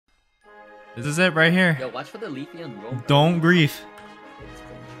This is it right Yo, here. watch for the Leafy and Roam. Don't grief.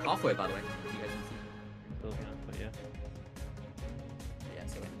 Call for it, by the way. You guys can see. Building up, but yeah. Yeah,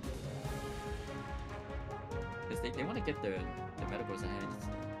 so because they want to get the medicals ahead.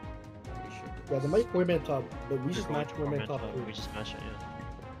 Pretty sure. Yeah, they might 4-man top, but we just We're match going 4-man top. We just match it, yeah.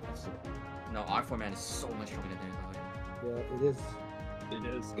 No, our 4-man is so much stronger than theirs. Yeah, it is. It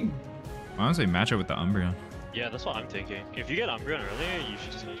is. Honestly, match it with the Umbreon. Yeah, that's what I'm thinking. If you get Umbreon earlier, you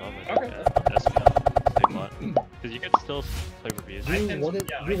should just go top it. Okay. Yeah, that's big lot. Because you can still play reviews. You wanted,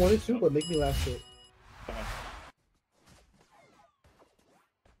 you wanted to, but make me last it. Come on.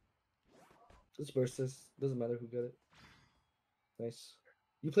 Just versus. Doesn't matter who got it. Nice.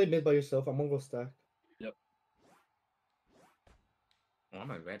 You play mid by yourself. I'm gonna go stack. Oh, I'm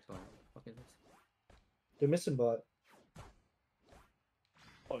a red card. What is this? They're missing bot.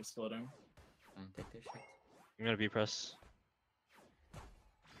 Oh, it's floating. Take this shit. I'm gonna be press.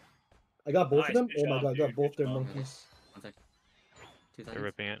 I got both Nice, of them. good Oh my job, god, I got dude, both good their job. monkeys. 1 sec. 2 They're seconds.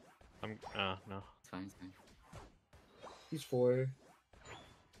 ripping it. I'm no. It's fine, it's fine. He's 4.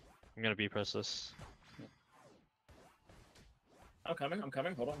 I'm gonna be press this. I'm coming.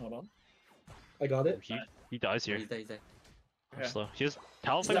 Hold on. I got it. He dies here. He's there, he's there. I'm Yeah. slow. He has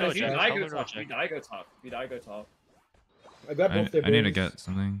talent If no you check. die, Talent go no top. If you check. die, go top. If you die, go top. I got both their I need to berries. get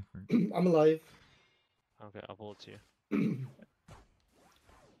something. I'm alive. Okay, I'll pull it to you.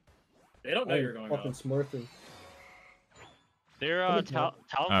 They don't know you're going fucking up. smurfing. They're Come on,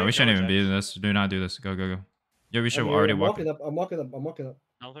 talent. We shouldn't even be this. Do not do this. Go, go, go. Yeah, we should I'm here, already I'm walk. walking up. I'm walking up. I'm walking up.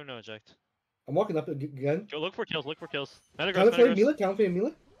 Talent no eject. I'm walking up again. Go look for kills. Look for kills. Metagross. Counterfeit Metagross. Mila. Counterfeit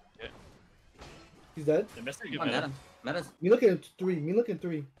Mila. Yeah. He's dead. They're missing Come on, meta. Meta. Meta's. Mila can 3. Mila can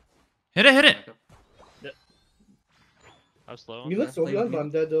 3. Hit it, hit it. Back up. I'm slow. Mila's so play young, with but me. I'm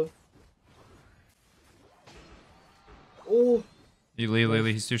dead though. Oh, Leave.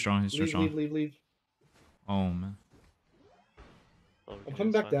 He's too strong. He's too leave, strong. leave. Oh, man. I'm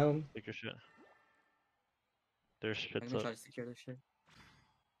coming back down. Take your shit. There's I'm shit's gonna try up. to secure this shit.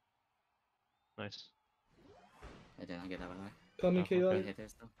 Nice. I did not get that one right. Coming, Oh, KI. okay. Hit there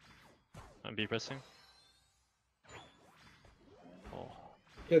still. I'm B pressing. Oh.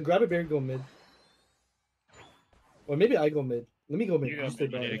 Yeah, grab a bear and go mid. Or maybe I go mid. Let me go mid. You go You stay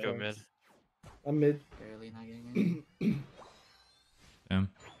mid, You down. need to go mid. I'm mid. Barely not getting it. Damn.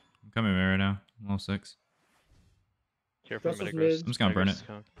 I'm coming right now. I'm level 6. Here for Jessel's Metagross. mid. I'm just gonna burn Metagross it. is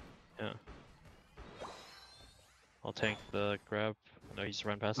coming. Yeah. I'll tank the grab. No, he's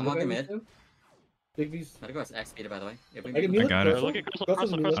run past I'm it. walking mid. Big V's. Meta goes X speed, by the way. If we I can make Mila. got it. Crystal? Look at Crystal, Crystal's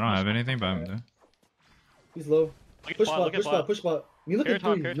Crystal, Mila. I don't have anything, but I'm there. He's low. Look at Push bot, bot, look at push bot. bot, push bot. Mila can Carrot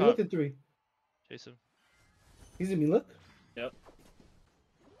top, 3. carrot Mila top. can 3. Chase him. He's in Mila.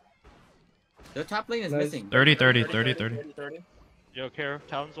 The top lane is Nice. missing. 30. 30. Yo, Care,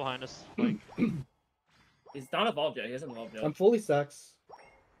 Talon's behind us. Like, He's not evolved yet. He hasn't evolved yet. I'm fully stacks.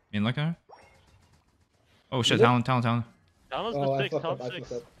 Mean look at her. Oh shit, Mila? Talon. Talon's Oh, I six, fucked up. Talon's I six.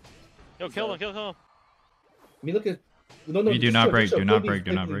 fucked up. Yo, kill him, kill him. Mila can. No, You do just not chill, break, just chill. do Play not bees, break,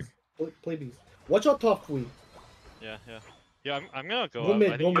 do play not bees. Play bees. Watch out top, Fui. Yeah. Yeah, I'm gonna go Go up.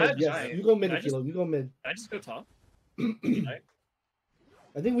 mid, I go think mid. might Yes, die. you go mid, Can I just- Akilo. You go mid. Can I just go top?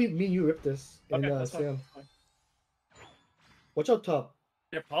 I think me and you ripped this. And Okay, that's fine. Sam. That's fine. Watch out top.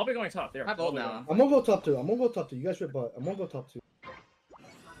 They're probably going top. They're I vote probably now. going- I'm gonna go top 2. You guys rip bot. I'm gonna go top 2.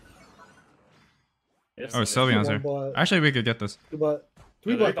 Yes, Oh, yes. Sylveon's One here. bot, Actually, we could get this. 2 bot.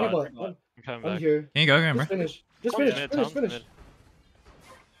 3 Yeah, bot, they 3 bot, bot. they bot. I'm coming I'm back. here. Can you go again, bro? Just finish. Just Talon's finish. mid, Finish. Talon's Finish. mid.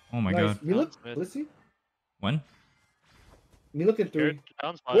 Oh my Nice. god. Mila, Talon's mid. Blissey. When? Mila can 3.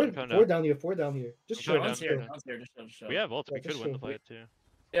 Talon's behind, come 4 down. down here. 4 down here. Just I'm chill. going Down's Just here. chill. Down's here. Just chill. We have ult, Yeah, we could just win the chill. fight too.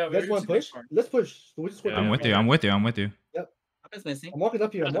 Yeah, You guys want to push? Let's push. So we just Yeah. I'm with you. I'm with you. I'm with you. Top is missing. I'm walking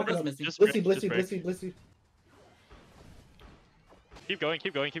up here. I'm Just- walking up. missing. Just Blissey, break, Blissey, just break. Blissey, Blissey. Keep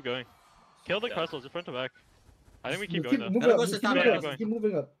going. Kill the Yeah. crystals, just front to back. I think we keep Keep going though. moving Gotta up. go Keep to top, moving gotta up. go. Keep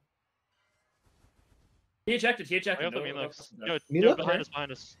moving up. He ejected. I got the No, main no, legs. no. Yo, Mila?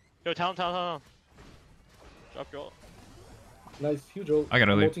 behind us. Yo, Talon. Drop your ult. Nice. Huge ult. I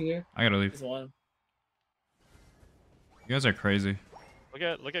gotta I'm leave. ulting here. I gotta leave. He's one. You guys are crazy. Look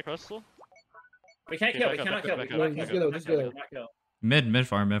at crystal. We can't Okay, kill. back We up, cannot back kill. up, We back cannot up. kill. Just get out, just get out. We cannot kill. Mid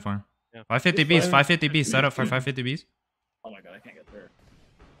farm. Yeah. 550 It's Bs. fine. 550 Bs. Set up for 550 Bs. Oh my god, I can't get through.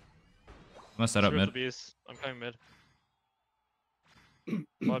 I'm gonna set up Screw mid. the bees. I'm coming mid.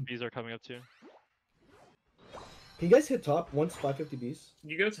 A lot of bees are coming up too. Can you guys hit top once 550 Bs? Can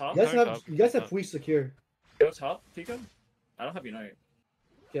you go top? You guys going have top. you guys have Top. Fui secure. Go top, Pico? I don't have Unite.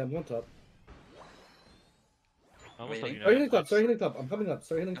 Yeah, I'm going top. I almost Waiting. have Start hitting Unite. top. Start hitting top. I'm coming up.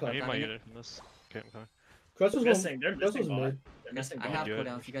 Start hitting I top. need my Coming. unit from this. Okay, I'm coming. Crystal's They're missing. They're Crystal's missing bot. mid. They're missing I bomb. have do it,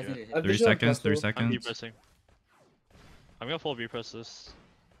 cooldowns. we You guys should need to I have hit. 3 vision on seconds, 3 Crystal. I'm seconds. B-pressing. I'm gonna full B-press this.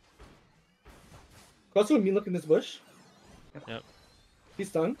 Cross with me, look in this bush. Yep. He's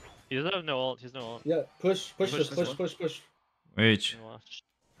done. He doesn't have no ult. He's no ult. Yeah, push Push this, this push, one. push, push. Wait, No watch.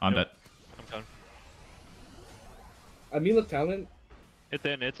 I'm Yep. dead. I'm done. I mean, look, talent. It's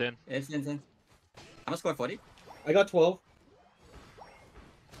in. It's in. It's in. I'm gonna score 40. I got 12.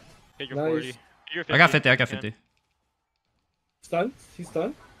 Get your Nice. 40. Get your 50. I got 50, I got if you can. 50. Stunned. He's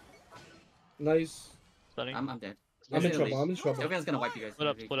stunned. Nice. Stunning. I'm dead. You I'm guys in need to trouble. leave. I'm in trouble. Sylvian's gonna wipe you guys. Split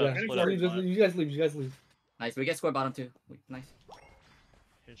up, Leave. split Yeah, up, split sorry, up. you guys leave. You guys leave. Nice. We get score bottom too. Nice.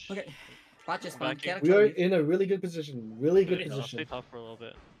 Huge. Okay. Spot just Back spawned. in. We are in a really good position. Really good Really I'll stay position. top for a little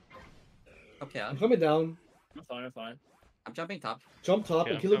bit. Okay. I'm coming down. I'm fine. I'm fine. I'm jumping top. Jump top.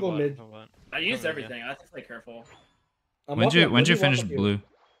 Okay, and Killer I'm go bot, mid. I'm bot. I used Coming, yeah. everything. I have to play careful. I'm When'd walking you up. when'd you Let me walk finish up here. blue?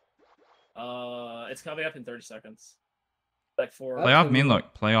 It's coming up in 30 seconds. Like 4. I- Play off mean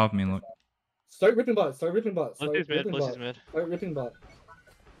look. Play off mean look. Start ripping bot. Start ripping bot. Start Lucy's mid. ripping Lucy's bot. mid. Start ripping bot.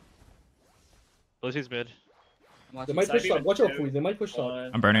 Lucy's mid. I'm They watching. might Side push beam top. Watch out two. for you. They might push top.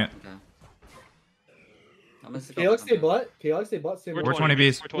 One. I'm burning it. Okay. I'm gonna KLX stay bot. KLX stay bot. Stay We're bot. 420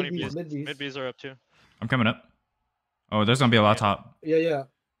 Bs. 420 Mid Bs. Bs, mid Bs. Mid Bs are up too. I'm coming up. Oh, there's gonna be a lot top. Yeah, yeah.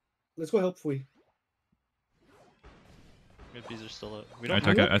 Let's go help Fui. Mid Bs are still up. We I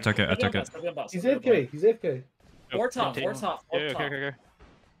don't took it. I took it. I took it. He's AFK. He's AFK. Four top. take- Four top. Yeah, Four okay, top. okay, okay.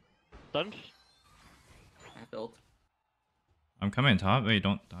 Stunned? I have to ult. I'm coming top. Wait,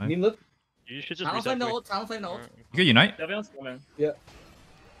 don't die. Mean look. You should just Talon flame reset no quick. ult. Talon flame no ult. You get unite. Devon's coming.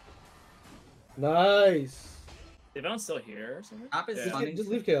 Nice. Devon's still here or something? Top is Yeah. spawning. Just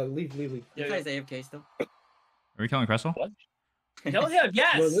leave KL. Leave. Leave. Leave. This Yeah, guy's AFK still. Are we killing Crystal? Tell him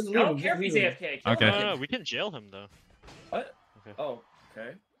yes! No, let's I leave don't him, care if just he's leave him. AFK. Kill Okay. him. No, we can jail him though. What? Okay. Oh,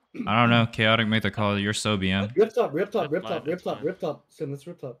 okay. I don't know. Chaotic make the call. You're so BM. Rip top. Rip top. That's Rip fine, top. Rip that's top. fine. Rip top. Sim, let's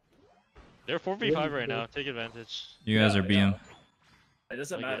rip top. They're 4v5 right now. Take advantage. You guys Yeah, are BM. It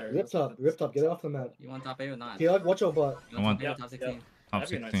doesn't Okay. matter. Rip top. Rip top. Get it off the map. You want top A or not? KL, watch out bot. You I want- top A or Yeah, top 16? Top That'd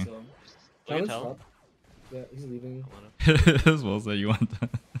be nice 16. still. Look at Challenge Tal. top. Yeah, he's leaving. Come on up. As well said you want that.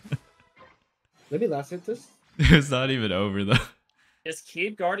 Let me last hit this. It's not even over though. Just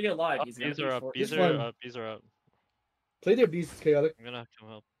keep Guardy alive. Oh, He's gonna Bs be are up. for- Bs This are one. up. Bs are up. Play their beasts, chaotic. I'm gonna have to come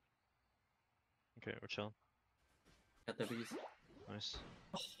help. Okay, we're chilling. Got the bees. Nice.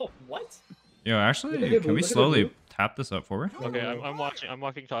 Oh, what? Yo, Look actually, at the can blue, we look at the slowly blue. tap this up forward? Okay, I'm watching. I'm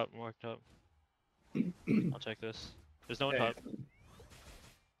walking top. I'm walking top. I'll check this. There's no one Okay. top.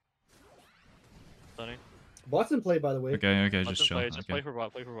 Stunning. Bots in play, by the way. Okay, okay, Let just them chill. play. Just play Okay. for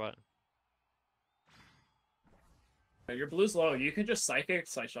bot. Play for bot. Your blue's low. You can just psychic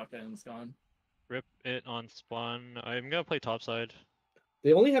side shotgun and it's gone. Rip it on spawn. I'm gonna play top side.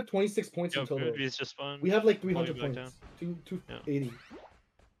 They only have 26 points Yo, in total. B's just spawn. We have like I'll 300 be back points. down. 280.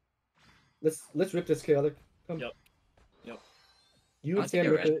 Let's rip this chaotic. Come. Yep. Yep. You Honestly, can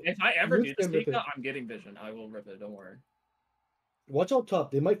you're rip right. it. If I ever You do this, can rip Pika, it. I'm getting vision. I will rip it. Don't worry. Watch out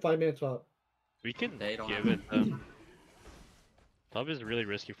top. They might 5-man top. We can They don't give have- it them. Top is really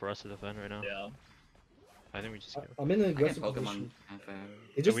risky for us to defend right now. Yeah. I think we just give it. I'm in an I can aggressive Pokemon. position. FF.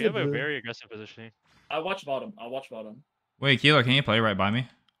 It So just we have hit a blue. very aggressive positioning. I'll watch bottom. I'll watch bottom. Wait, Kilo, can you play right by me?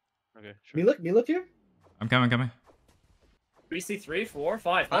 Okay, sure. Me look here. I'm coming, coming. 3C3, 4,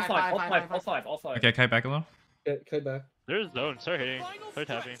 5. All Five, 5. All five, 5. five, All 5. All 5. Okay, kite back a little. Okay, kite back. There's zone. Start hitting. Start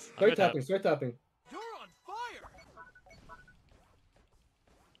tapping. I'm Start gonna tap. tapping. Start tapping. You're on fire!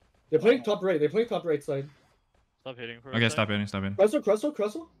 They're playing top right. They're playing top right side. Stop hitting. For a Okay, sec. stop hitting, stop hitting.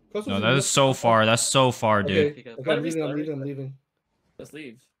 Crustle. No, that is so far. That's so far, dude. Okay, Pika. okay, I'm leaving. I'm leaving. Let's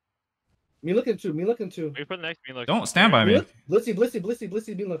leave. Me looking too. Wait for the next me look. Don't stand by me.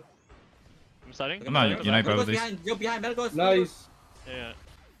 Blissy. Me look. I'm starting. I'm not Medical Unite goes both of these. behind. Yo, behind. Medical goes. Nice. Yeah.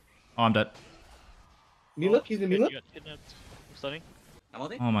 Oh, I'm dead. Me look. He's in me You look. got kidnapped. I'm starting. I'm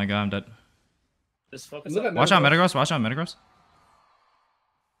ulting. Oh my god, I'm dead. Just focus Look on at Watch out, Metagross. Metagross. Watch out, Metagross.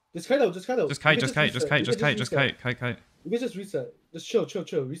 Just kite out. Just You kite, can just kite, just reset. kite, You just can kite, just reset. kite. You can just reset. Just chill.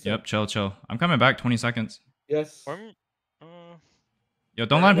 Reset. Yep, chill. I'm coming back 20 seconds. Yes. Form. Yo,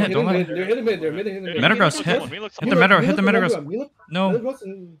 don't let him hit, don't let him. They're hitting mid. They're hitting mid. Metagross, hit. Me look. Hit the Metagross, hit the Metagross. Metagross. No. Metagross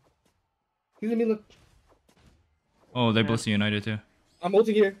and... He's in me look. Oh, they Blissey United too. I'm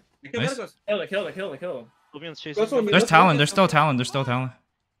ulting here. Kill Nice. Medical. Kill it. Sylvian's chasing. That's what me. There's Talon, there's still Talon.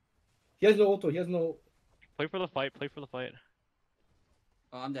 He has no auto. He has no... Play for the fight.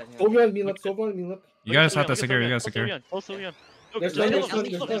 Oh, I'm dead. Yeah. Sylvian, me look. You guys have to secure, you guys secure. Kill Sylvian. No, There's just none, kill him,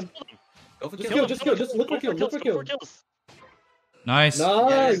 there's just none, kill there's him, Go for Just kill. kill, just look for kill, Go for kills. Nice.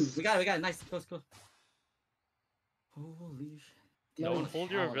 Nice. We got it. Nice. Close. Holy shit. Don't hold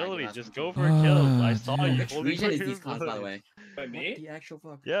your Hell, like ability. last Just one. go for kills. I saw you. Which holding region for is your these cons, by the ability. way? Wait, me? What the actual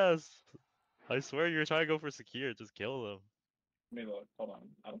fuck? Yes. I swear you were trying to go for secure. Just kill them. Let me look. Hold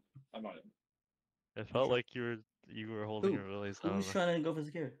on. I'm not in. It felt like you were holding Who? your release. I don't Who's know. trying to go for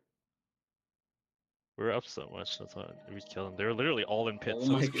secure? We were up so much. That's why we killed them. They were literally all in pits. Oh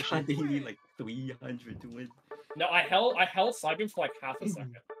so my squishy. god, they need like 300 to win. No, I held side beam for like half a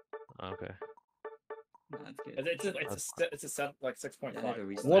second. Okay. That's good. It's a set like 6.5. I had to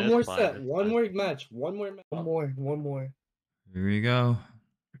restart. One It's more fine, set. it's One fine. more match. One more. One more. One more. Here we go.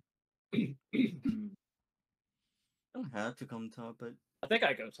 Don't have to come top, but I think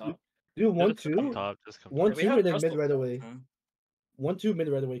I go top. Do one Just come two. top. Just come One top. We two have and then mid crystal. right away. Huh? 1-2 mid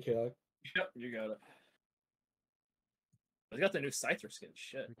right away, chaotic. Yep, you got it. I got the new Scyther skin.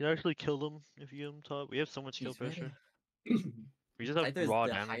 Shit. We can actually kill them if you get them top. We have so much kill He's ready. pressure. We just have Scyther is raw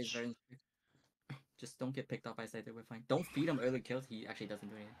the highest damage. variance. Just don't get picked off by Scyther, we're fine. Don't feed him early kills, he actually doesn't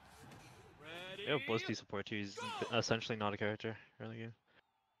do anything. We have Blusty support too. He's essentially not a character early game.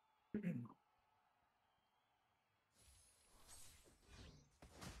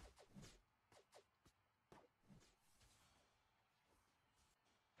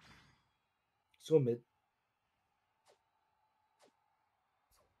 So mid.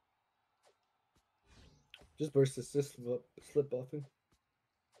 Just burst this. Just slip buffing.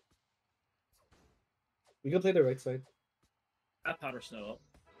 We can play the right side. That powder snow up.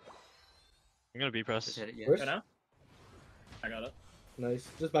 I'm gonna be Just pressed. hit it, yeah. Burst. Okay now? I got it. Nice.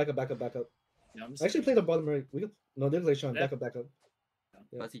 Just back up, back up, back up. Yeah, I'm just Actually, play the bottom right. We can. No, they're play Sean. Yeah. Back up, back up.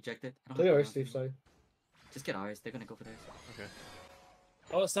 Yeah. Buzz ejected. I don't Play have our to safe side. Just get ours, they're gonna go for theirs. Okay.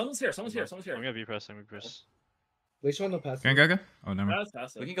 Oh, someone's here. Someone's here. Someone's here. I'm gonna be pressed. I'm gonna be pressed. Play Sean, no pass. Can I go? Oh, never mind. That's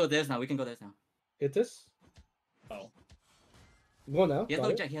passive. We can go theirs now, we can go theirs now. Hit this. Oh. Go now. He has Got no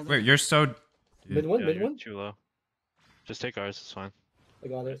it. eject, he has no Wait, eject. you're so. Mid one, Yeah, mid you're one. too low. Just take ours. It's fine. I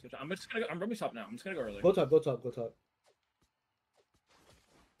got it. I'm just gonna go. I'm rubbing top now. I'm just gonna go early. Go top, go top, go top.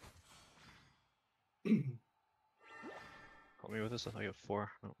 Help me with this. I got 4.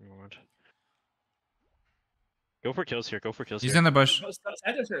 No, never mind. Go for kills here. Go for kills He's here. in the bush.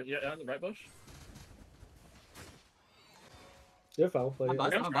 Scyther's here. Yeah, on the right bush. They're foul play. I'm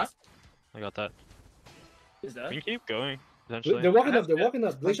Buzz, I'm Buzz. I got that. Is We that? can keep going. Potentially. They're walking up. They're walking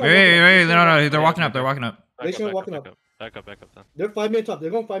up. Wait, wait, no, they're walking up. They're walking up. They should walking up. Back up then. They're 5-man top.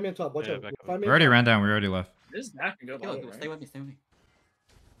 They're going 5-man top. Watch Yeah, out. back up. 5-man We already top. ran down. We already left. This back and go Yo, bottom, stay right? with me, stay with me.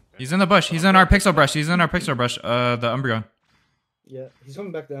 He's in the bush. He's in our pixel brush. He's in our pixel brush. The Umbreon. Yeah, he's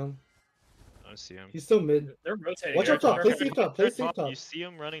coming back down. I see him. He's still mid. They're rotating. Watch out They're- top. Play they're- safe top. Play safe top. You see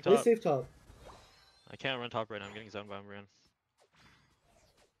him running Play top. safe top. I can't run top right now. I'm getting zoned by Umbreon.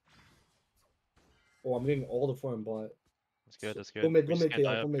 Oh, I'm getting all the foreign bot. That's good. That's good. Go mid, We go just mid, can't die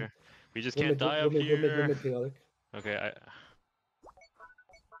chaotic, up go mid. here. We just Go can't mid, die go up mid, go mid, go here. mid, chaotic. Okay,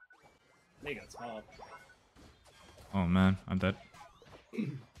 They got top. Oh man, I'm dead.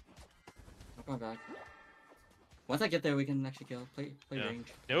 I'm going back. Once I get there, we can actually kill. Play Yeah. range.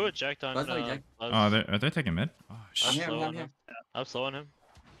 no eject on. Buzz, no eject. Buzz. Oh, are they taking mid? Oh I'm shit. here, slow I'm on here. him. I'm slow on him.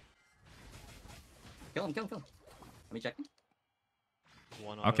 Kill him, kill him, kill him. I'm ejecting.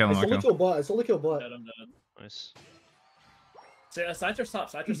 One I'll kill him. I I'll solely kill. kill bot. I solely kill bot. Dead, I'm dead. Nice. Say, Scyther's top.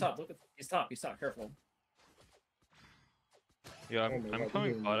 Scyther's top. Look at. He's top. He's top. Careful. Yeah, Oh my I'm God,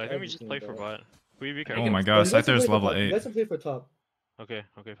 coming you're bot. I think we just everything play for bad. bot. We be Oh careful. my Oh, god, you guys can Scyther is play for level top. You 8. guys can play for top. Okay,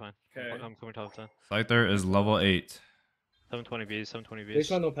 fine. Okay. I'm coming top 10. Scyther is level 8. 720 Bs, 720 They Bs.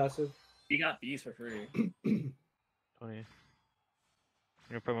 shot no passive. He got bees for free. 20. I'm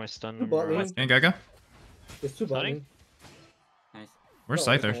gonna put my stun Two bot number on. lane. Can Gaga? There's 2 bot Stunning? lane. Nice. Where's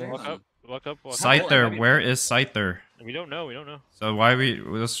Oh, Scyther? okay. Walk up, walk up, walk up. Scyther, where is Scyther? We don't know. So why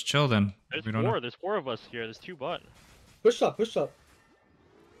let's chill then. There's We don't know. There's 4 of us here. There's 2 bot. Push top, push top.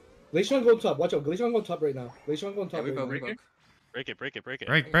 Glacian going top. Watch out. Glacian going top right now. Glacian going Yeah, top we right broke, now. we broke. Break it.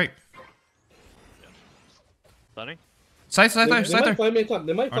 Break. Stunning. Scyther, They might Scyther. 5-man top.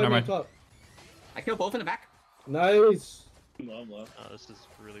 They might Oh, never 5-man mind. top. I killed both in the back. Nice. I'm low, I'm low. Oh, this is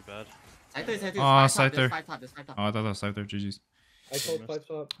really bad. Scyther, Scyther, Aw, there's 5 top, Scyther. there's 5 top, there's 5 top. Oh, I thought that was Scyther. GG's. I called 5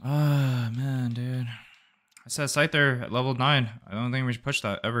 top. Ah, man, dude. I said Scyther at level 9. I don't think we should push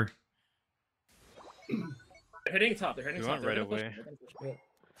that ever. They're hitting top. They're hitting We top. went They're right gonna push, away. they're gonna push. Yeah.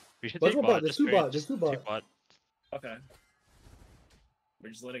 We should There's take one bot. bot, there's Just two wait, bot, there's just two take bot. Okay. We're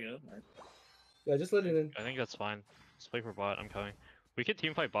just letting it go. Alright. Yeah, just let it in. I think that's fine. Let's play for bot. I'm coming. We could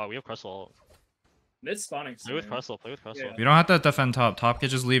team fight bot. We have Crustle. Mid spawning. Play with soon. Crustle. Play with Crustle. Yeah. You don't have to defend top. Top could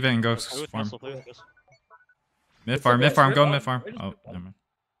just leave it and go Play with farm. Crustle. Play with Crustle. Mid It's farm, okay, mid farm, it's go good mid bot. farm. We're just Oh, good bot. never mind.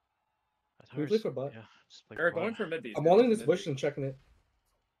 I thought We we play were for bot. Yeah, just play They're for bot. going for mid bees. I'm all in this bush and checking it.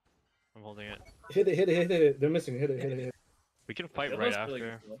 I'm holding it. Hit it, hit it, hit it. They're missing. Hit it, hit it, hit it. We can fight That right was really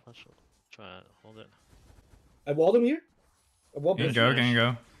after. good. Let's try to hold it. I walled him here. Wall Can you push. go? Can you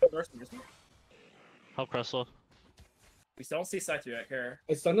go? Help Crystal. We still don't see Scyther yet, care.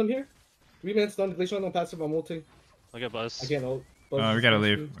 I stunned him here. 3-man stun. Glacier on passive. I'm ulting. Look at Buzz. I can't ult. We gotta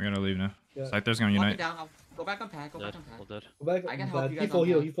leave. We gotta leave now. Yeah. Scyther's gonna Walking unite. down. I'll go back on pad. Go Dead. back on pad. All dead. Go back. I can help you He guys full on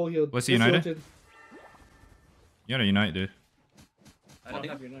heal. that. He full healed. What's he Glacier united? ulted. You gotta unite, dude. I don't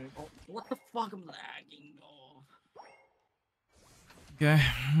have Unite. Oh, what the fuck? I'm lagging. Oh. Okay.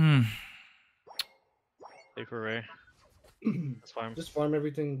 Hmm. Play for Ray. That's fine. Just farm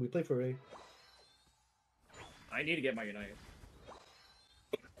everything. We play for Ray. I need to get my Unite.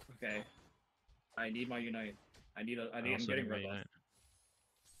 Okay. I need my Unite. I'm getting red buff.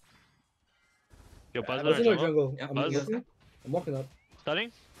 Yo, Buzz I in Buzz our in our jungle. jungle. Yep, I'm Buzz. walking. I'm walking up.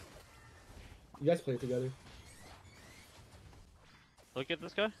 Stunning. You guys play together. Look at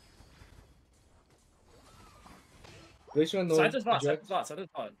this guy. Glacier no. Scyther's bot, eject. Scyther's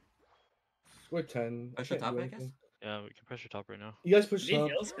bot. We're 10. Push the can't top, do I guess? anything. Yeah, we can pressure top right now. You guys push Need top.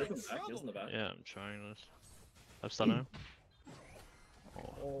 heals? Heals in the back, heals in the back. Yeah, I'm trying this. I've stunned him.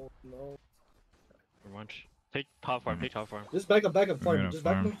 Oh, Oh no. very much. Take top farm. Take top farm. Just back up, We farm. gotta Just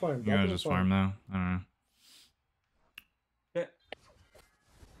back farm. up, farm. We Back gotta up, just farm now. I don't know.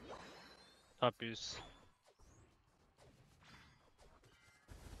 Top use.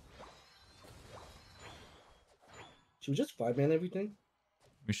 Should we just 5-man everything?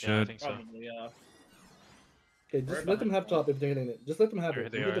 We Yeah, I should. think so. Probably, yeah. Okay, just Right let them behind have top if they're hitting it. Just let them have They're-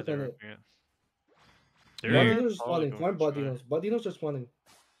 it. They We are. can defend They're it. yeah. Yeah. They're Bodinos are probably spawning. going Farm to try. Bodinos. Bodinos are spawning.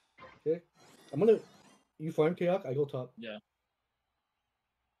 Okay. I'm gonna. You farm Kayak, I go top.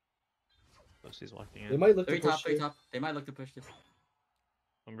 Lucy's walking They in. might look to Three push top, three here. top. They might look to push this.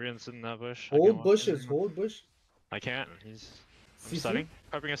 I'm sitting in that bush. I can Hold walk bushes. in. Hold bush. I can't. He's. I'm CC? stunning.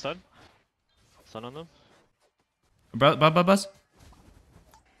 Prepping a stun. Stun on them. Buzz.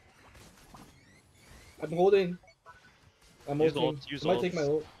 I'm holding. I'm Use ulting. ults, use I might take my ults.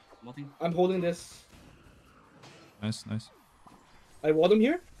 ult. Nothing. I'm holding this. Nice, nice. I walled him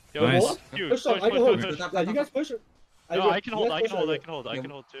here. Yo, Nice. hold up. Dude, Push top. I can hold. Yeah, you guys push it. No, I can hold. I can hold. I I can hold. I Yeah. can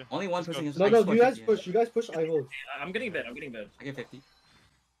hold too. Only one Let's go. person is. No, I no, scored you guys 50, push. You guys push. I hold. I'm getting bid, I'm getting bid. I get 50.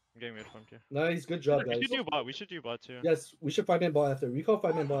 I'm getting mid farm too. Nice, good job, We guys. should do bot. We should do bot too. Yes, we should 5-man bot after. Recall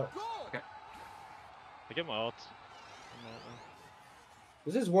 5-man bot. I get my ult. I'm out now.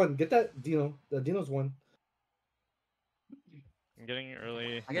 This is one. Get that Dino. The Dino's one. I'm getting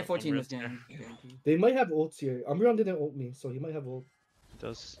early. I get Nope, 14 I'm this red. game. Guaranteed. They might have ults here. Umbreon didn't ult me, so he might have ult. It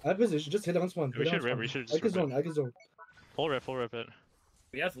does. I have position. Just hit on spawn. We hit on should rip. spawn. We should I just can rip zone. it. I can zone. Full rip it.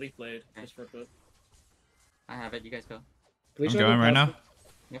 We have Leaf Blade, just for a bit. I have it. You guys go. I'm Glacier going right passive.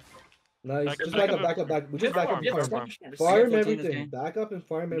 now. Nice. Back up, Just back back up, up. back up, back. We just back up and Yeah, farm. farm. Farm 14 this everything. game. Back up and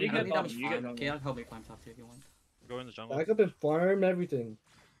farm You I get don't everything. need that much you get farm. Okay, I'll help me farm top too if you want. Go in the jungle. Back up and farm everything.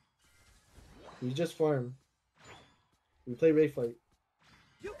 We just farm. We play Ray fight.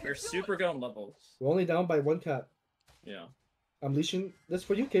 We're super good on levels. We're only down by 1 cap. Yeah. I'm leashing this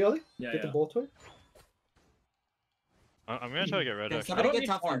for you, Chaotic. Yeah, Get the yeah. ball toy. I'm gonna try to get red Can actually. somebody don't get need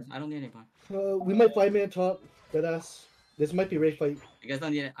top farm. farm? I don't need any farm. We might 5-man top. Deadass. This might be Ray fight. You guys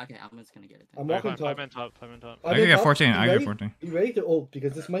don't need it. Okay, I'm just gonna get it. Then. I'm Alright, walking fine, top. 5-man top. 5-man top. I could get 14. Be I could ready? get 14. Be ready to ult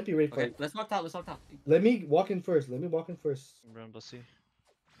because this might be Ray Okay, fight. let's walk top. Let's walk top. Let me walk in first. I'm running Bussy.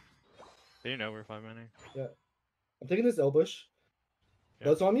 You know we're 5-manning. I'm taking this Elbush. Yeah.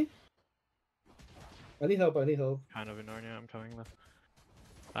 Buzz on me. I need help. Kind of ignoring you. I'm coming though.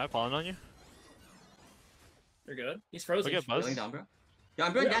 I have fallen on you. You're good. He's frozen. Look at Buzz. Going down, bro. Yo,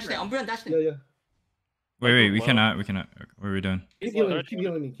 I'm doing dash thing. I'm doing dash Yeah, thing. yeah. Wait, we Well- cannot. We cannot. What are we doing? He's Keep healing low. me. Keep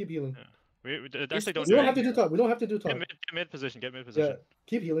healing me. Keep healing. We actually don't We We do don't have it. to do top. We don't have to do top. Get mid position. Get mid Yeah. position.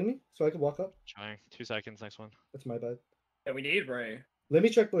 Keep healing me so I can walk up. Trying. 2 seconds. Next one. That's my bad. Yeah, we need Ray. Let me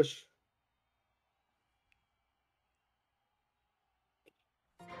check bush.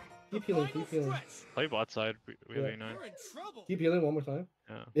 Keep healing. Keep healing. Play bot side. We have Yeah. A9. Keep healing one more time.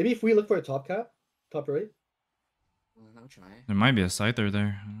 Yeah. Maybe if we look for a top cap, top right. I'll try. There might be a Scyther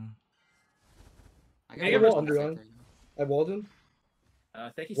there. I don't know. I Hey, got wall one Umbreon. sector. I walled him. I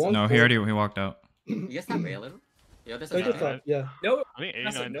think he's. One- No, he already walked out. You guys not Ray a little? Yo, this is Take the not Ray. top. Yeah. No. I think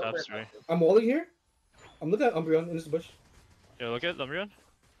That's A9 no tops Ray. right. I'm walling here. I'm looking at Umbreon in this bush. Yeah, look at Umbreon.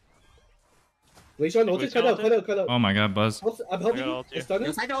 Glacier, no, Wait, cut out, cut out, cut out. Oh my god, Buzz. I'm helping I got you. ult I here. stunned Yo,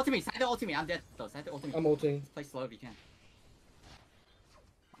 him. side the ult to me. Side the ult to me. I'm dead though. Side the ult to me. I'm ulting. Play slow if you can.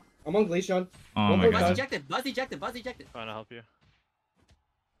 I'm on Glacier. Oh One my more Buzz time. god. ejected. Buzz ejected. Buzz ejected. Trying to help you.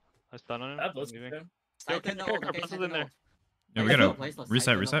 I stun on him. That I'm was leaving. good. Side care, the care, ult. Okay, Buzz side is in the there. ult. Yeah, we Play slow, gotta play slow. reset,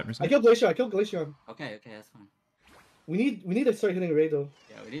 Side the reset, ult. I reset. killed Glacier. I killed Glacier. Okay, that's fine. We need to start hitting Ray though.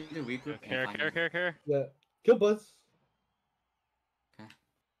 Yeah, we need to do weak group. and Care, find care, him. care, care. Yeah. Kill Buzz.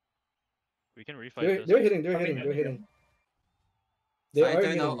 We can refight They're this. hitting. They're Coming hitting. in They're here. hitting. They are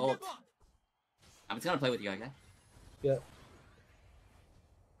Scyther, no healing. ult. I'm just gonna play with you, okay? Yeah.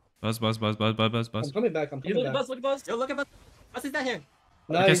 Buzz. I'm coming back. I'm You coming look at back. Buzz, look at Buzz. Yo, look at Buzz. Buzz is that here?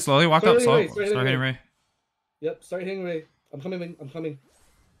 Okay, Nice. slowly walk Start up. hitting Ray, Start hitting Ray. Yep, start hitting Ray. I'm coming. I'm coming.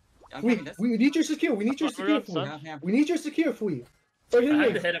 I'm Fui, coming this. we need your secure. We need your We're secure, on Fui. sun. Yeah, yeah. We need your secure, Fui. Start I hitting have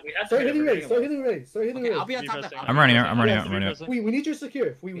to Ray. hit him. We have to Start hit him. hitting We're Ray. Start hitting Ray. Start hitting Okay, Ray. I'll be on Keep top of pressing. that. I'm running it. I'm running Yeah, it. I'm running it. We need your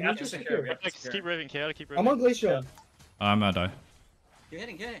secure. We We need have your to secure. secure. Apex, keep raving, chaotic, keep I'm raving. on Glacier. I'm gonna die. You're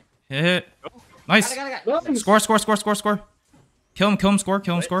hitting, get it. Hit. Nice. Got it. Nice. Score. Kill him. Score.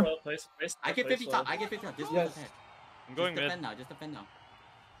 Place, I get 50 top. I get 50 top. Just Yes. defend. I'm going Just mid. defend now. Just defend now.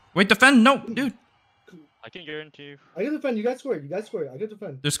 Wait, defend. No, dude. I can guarantee you. I can defend. You guys score. I can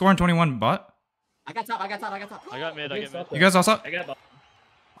defend. They're scoring 21 bot. I got top. I got mid, I Okay, get stop mid. You guys all up? I got Buzz.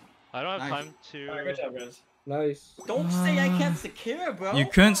 I don't have Nice. time to... Alright, good job, guys. Nice. Don't say I can't secure, bro. You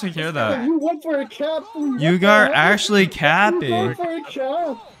couldn't secure that. You went for a cap. Fui. You What the are heck? actually You capping. went for a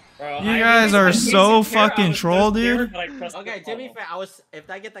cap. Bro, You I guys really- are I so secure, I fucking was troll, scared, dude. but I pressed Okay, the to be button. fair, if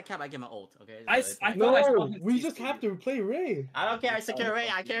I get that cap, I get my ult. Okay. I thought I No, saw we him just CC. have to play Ray. I don't care. I secure Ray.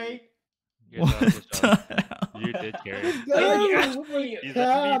 I carry. Good job, What good the job. hell? You did carry. Guys, Yeah. what the He's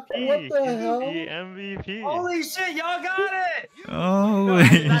cap? MVP. What the He's hell? the MVP. Holy shit, y'all got it! Holy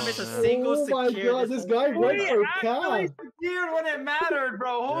That missed a shit. single Oh my secure. god, this guy went We for a actually cap. secured when it mattered,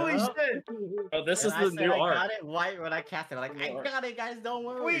 bro. Holy Yeah. shit. Bro, this is And I the said new I art. got it right when I cast it. I'm like, I got it, guys. Don't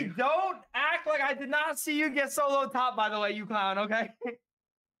worry. We don't act like I did not see you get solo top, by the way, you clown, okay?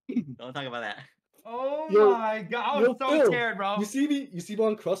 Don't talk about that. Oh Yo, my god, I yo, was so Phil, scared, bro. You see me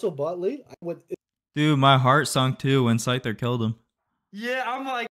on Crustle bot late? I went Dude, my heart sunk too when Scyther killed him. Yeah, I'm like,